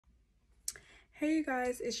Hey you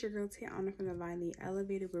guys, it's your girl Tiana from Divinely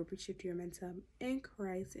Elevated, where we shift your momentum in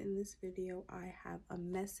Christ. In this video, I have a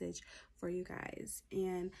message for you guys,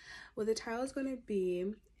 and what the title is going to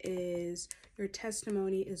be is your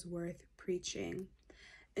testimony is worth preaching.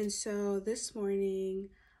 And so this morning,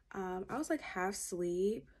 I was like half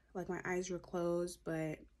asleep, like my eyes were closed,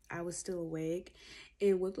 but I was still awake.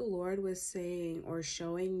 And what the Lord was saying or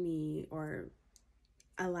showing me or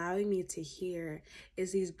allowing me to hear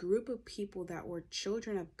is these group of people that were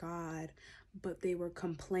children of God, but they were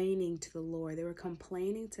complaining to the Lord. They were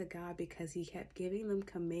complaining to God because he kept giving them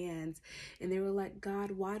commands, and they were like,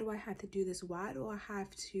 God, why do I have to do this? Why do I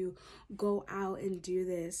have to go out and do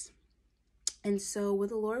this? And so what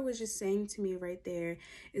the Lord was just saying to me right there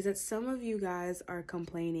is that some of you guys are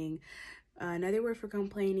complaining. Another word for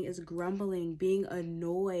complaining is grumbling, being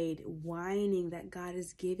annoyed, whining that God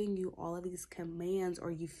is giving you all of these commands, or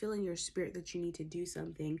you feel in your spirit that you need to do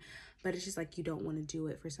something, but it's just like you don't want to do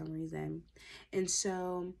it for some reason. And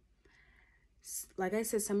so, like I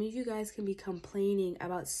said, some of you guys can be complaining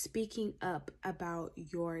about speaking up about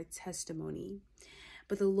your testimony.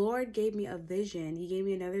 But the Lord gave me a vision. He gave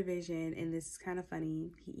me another vision, and this is kind of funny.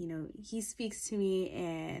 He speaks to me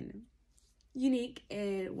in unique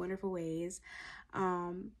and wonderful ways.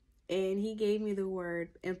 And he gave me the word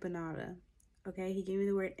empanada. Okay, he gave me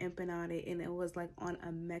the word empanada, and it was like on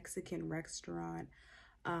a Mexican restaurant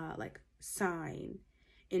like sign,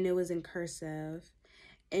 and it was in cursive.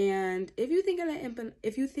 And if you think of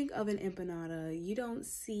an empanada, you don't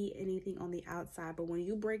see anything on the outside, but when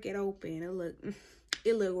you break it open,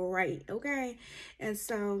 it look right, okay? And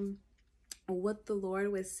so what the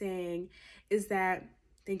Lord was saying is that,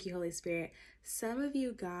 thank you, Holy Spirit, some of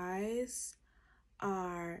you guys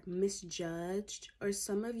are misjudged, or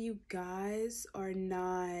some of you guys are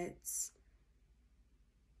not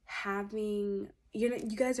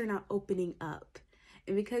you guys are not opening up.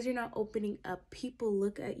 And because you're not opening up, people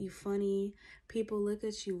look at you funny. People look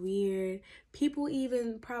at you weird. People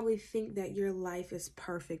even probably think that your life is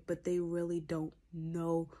perfect, but they really don't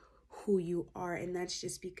know who you are. And that's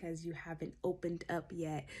just because you haven't opened up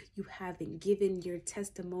yet. You haven't given your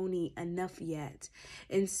testimony enough yet.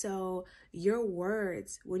 And so your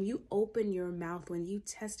words, when you open your mouth, when you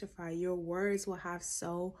testify, your words will have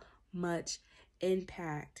so much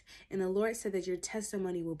impact. And the Lord said that your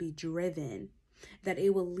testimony will be driven, that it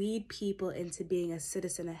will lead people into being a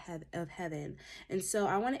citizen of heaven. And so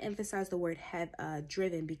I want to emphasize the word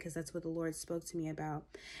driven, because that's what the Lord spoke to me about.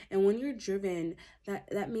 And when you're driven,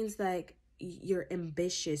 that means like you're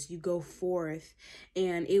ambitious, you go forth,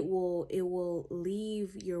 and it will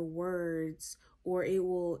leave your words, or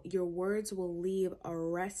your words will leave a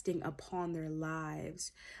resting upon their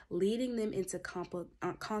lives, leading them into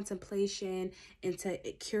contemplation, into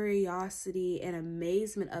curiosity and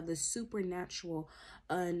amazement of the supernatural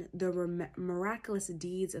and the miraculous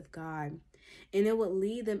deeds of God. And it will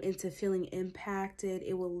lead them into feeling impacted.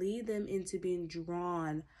 It will lead them into being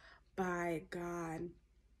drawn by God.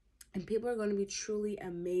 And people are going to be truly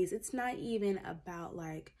amazed. It's not even about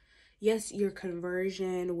like, yes, your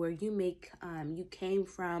conversion, where you came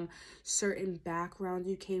from certain backgrounds,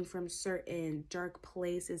 you came from certain dark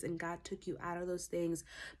places, and God took you out of those things.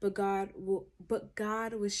 But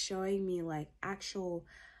God was showing me like actual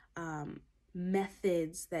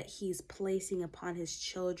methods that he's placing upon his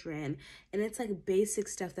children. And it's like basic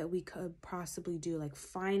stuff that we could possibly do, like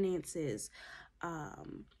finances,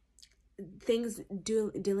 things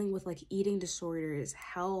dealing with like eating disorders,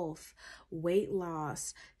 health, weight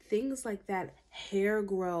loss, things like that, hair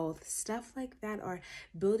growth, stuff like that, or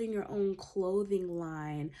building your own clothing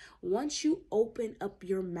line. Once you open up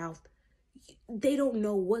your mouth, they don't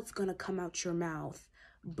know what's gonna come out your mouth,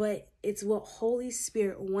 but it's what Holy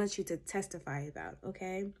Spirit wants you to testify about,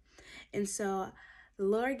 okay? And so the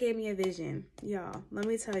Lord gave me a vision, y'all. Let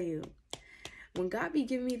me tell you, when God be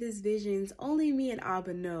giving me these visions, only me and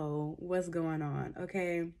Abba know what's going on,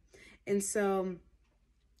 okay? And so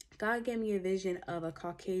God gave me a vision of a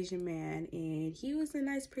Caucasian man, and he was a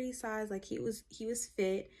nice, pretty size, like he was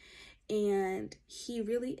fit, and he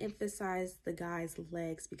really emphasized the guy's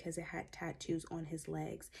legs because it had tattoos on his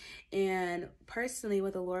legs. And personally,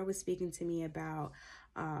 what the Lord was speaking to me about,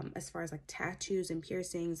 as far as like tattoos and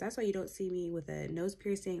piercings, that's why you don't see me with a nose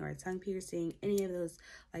piercing or a tongue piercing, any of those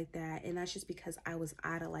like that. And that's just because I was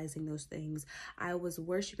idolizing those things. I was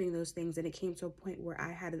worshiping those things, and it came to a point where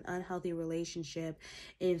I had an unhealthy relationship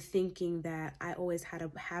in thinking that I always had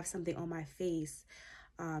to have something on my face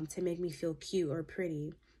to make me feel cute or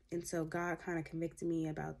pretty. And so God kind of convicted me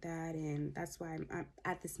about that. And that's why I'm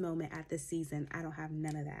at this moment, at this season, I don't have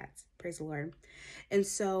none of that. Praise the Lord. And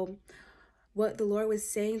so what the Lord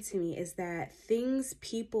was saying to me is that things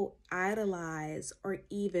people idolize or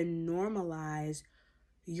even normalize,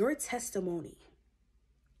 your testimony.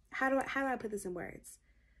 How do I put this in words?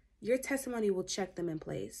 Your testimony will check them in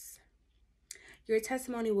place. Your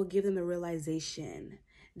testimony will give them the realization.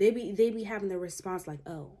 They be having the response like,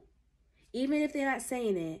 oh, even if they're not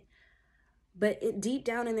saying it, but deep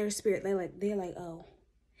down in their spirit, they're like, oh.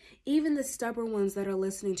 Even the stubborn ones that are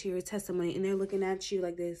listening to your testimony and they're looking at you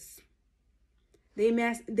like this, they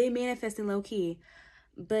manifesting low key,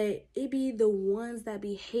 but it be the ones that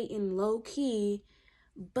be hating low key,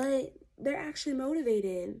 but they're actually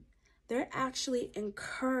motivated. They're actually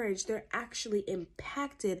encouraged. They're actually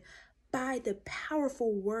impacted by the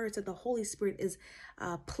powerful words that the Holy Spirit is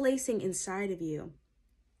placing inside of you.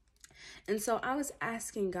 And so I was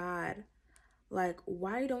asking God, like,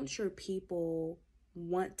 why don't your people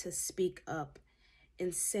want to speak up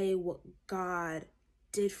and say what God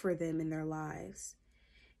did for them in their lives?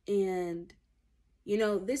 And, you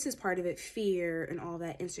know, this is part of it, fear and all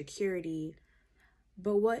that, insecurity.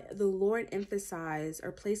 But what the Lord emphasized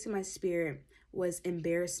or placed in my spirit was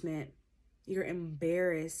embarrassment. You're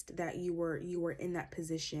embarrassed that you were in that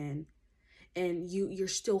position, and you're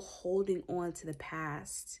still holding on to the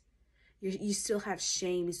past. You still have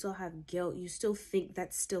shame, you still have guilt, you still think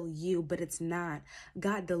that's still you, but it's not.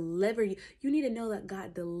 God delivered you. You need to know that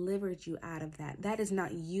God delivered you out of that. That is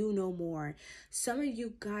not you no more. Some of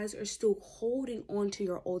you guys are still holding on to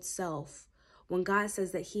your old self when God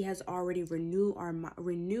says that he has already renewed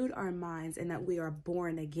our minds and that we are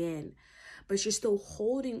born again. But you're still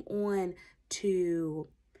holding on to,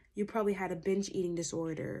 you probably had a binge eating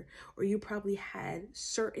disorder, or you probably had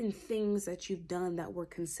certain things that you've done that were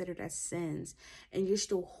considered as sins, and you're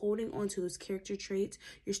still holding on to those character traits.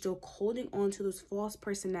 You're still holding on to those false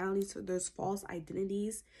personalities, those false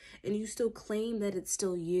identities, and you still claim that it's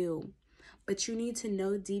still you. But you need to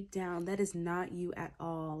know deep down that is not you at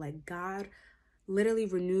all. Like, God literally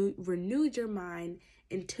renewed your mind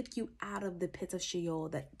and took you out of the pits of Sheol,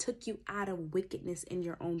 that took you out of wickedness in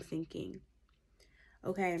your own thinking.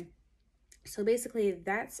 Okay, so basically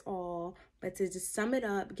that's all. But to just sum it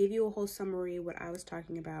up, give you a whole summary of what I was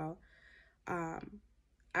talking about.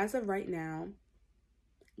 As of right now,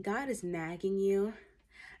 God is nagging you.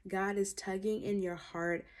 God is tugging in your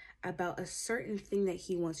heart about a certain thing that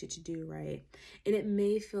he wants you to do, right? And it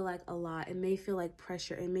may feel like a lot. It may feel like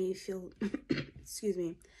pressure. It may feel, excuse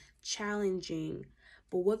me, challenging.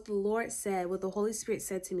 But what the Lord said, what the Holy Spirit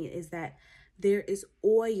said to me is that there is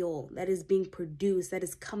oil that is being produced, that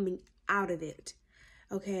is coming out of it.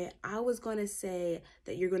 Okay, I was going to say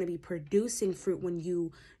that you're going to be producing fruit when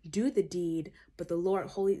you do the deed, but the Lord,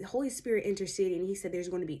 Holy Spirit interceded, and he said there's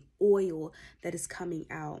going to be oil that is coming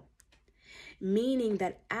out. Meaning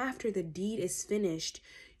that after the deed is finished,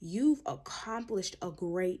 you've accomplished a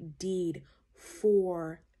great deed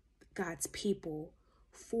for God's people,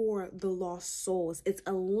 for the lost souls. It's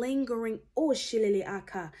a lingering,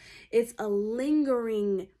 it's a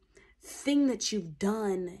lingering thing that you've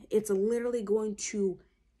done. It's literally going to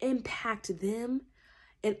impact them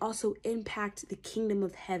and also impact the kingdom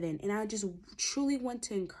of heaven. And I just truly want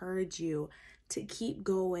to encourage you to keep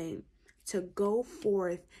going, to go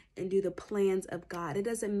forth and do the plans of God. It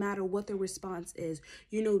doesn't matter what the response is.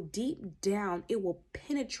 You know, deep down, it will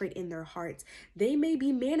penetrate in their hearts. They may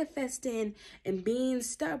be manifesting and being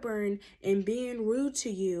stubborn and being rude to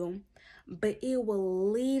you, but it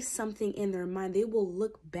will leave something in their mind. They will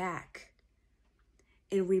look back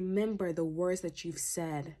and remember the words that you've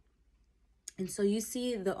said. And so you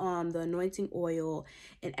see the anointing oil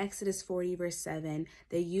in Exodus 40 verse 7.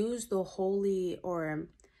 They use the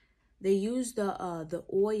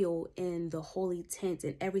oil in the holy tent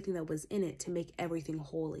and everything that was in it to make everything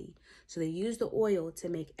holy. So they used the oil to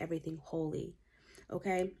make everything holy.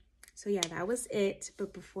 Okay, so yeah, that was it.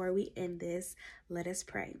 But before we end this, let us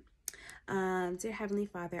pray. Dear Heavenly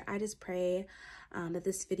Father, I just pray that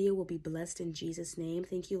this video will be blessed in Jesus' name.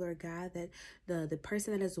 Thank you, Lord God, that the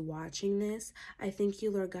person that is watching this, I thank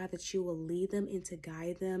you, Lord God, that you will lead them and to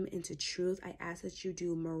guide them into truth. I ask that you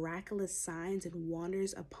do miraculous signs and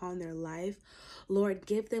wonders upon their life. Lord,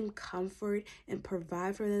 give them comfort and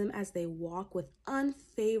provide for them as they walk with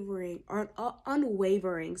unwavering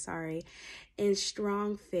and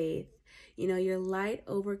strong faith. You know, your light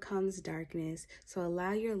overcomes darkness. So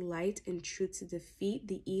allow your light and truth to defeat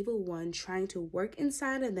the evil one trying to work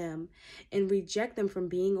inside of them and reject them from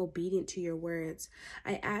being obedient to your words.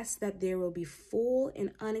 I ask that there will be full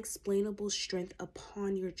and unexplainable strength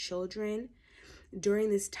upon your children during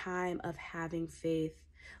this time of having faith.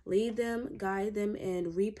 Lead them, guide them,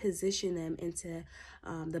 and reposition them into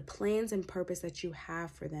the plans and purpose that you have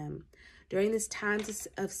for them. During this time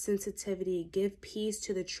of sensitivity, give peace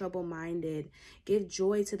to the trouble-minded. Give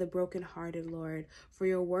joy to the brokenhearted, Lord, for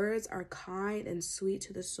your words are kind and sweet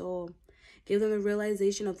to the soul. Give them the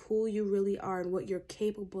realization of who you really are and what you're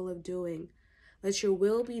capable of doing. Let your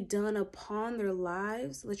will be done upon their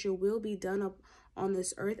lives. Let your will be done up on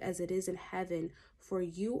this earth as it is in heaven. For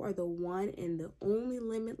you are the one and the only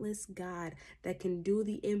limitless God that can do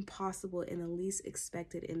the impossible and the least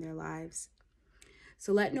expected in their lives.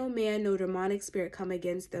 So let no man, no demonic spirit come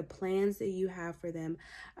against the plans that you have for them.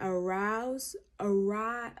 Arouse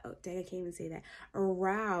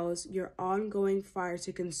your ongoing fire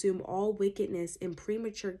to consume all wickedness and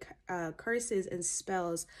premature curses and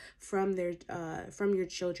spells from your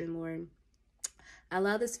children, Lord.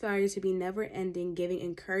 Allow this fire to be never ending, giving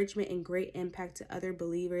encouragement and great impact to other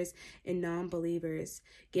believers and non-believers,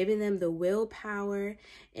 giving them the willpower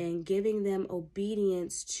and giving them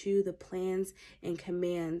obedience to the plans and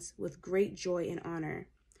commands with great joy and honor.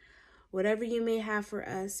 Whatever you may have for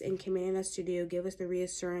us and command us to do, give us the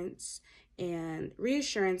reassurance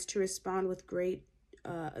to respond with great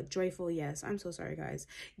joyful yes. I'm so sorry, guys.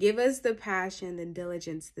 Give us the passion, the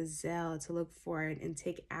diligence, the zeal to look forward and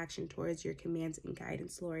take action towards your commands and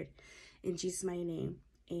guidance, Lord. In Jesus' mighty name,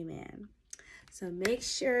 amen. So make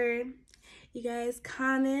sure you guys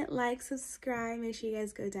comment, like, subscribe. Make sure you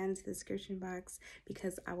guys go down into the description box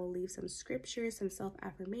because I will leave some scriptures, some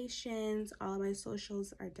self-affirmations. All of my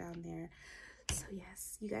socials are down there. So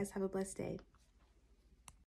yes, you guys have a blessed day.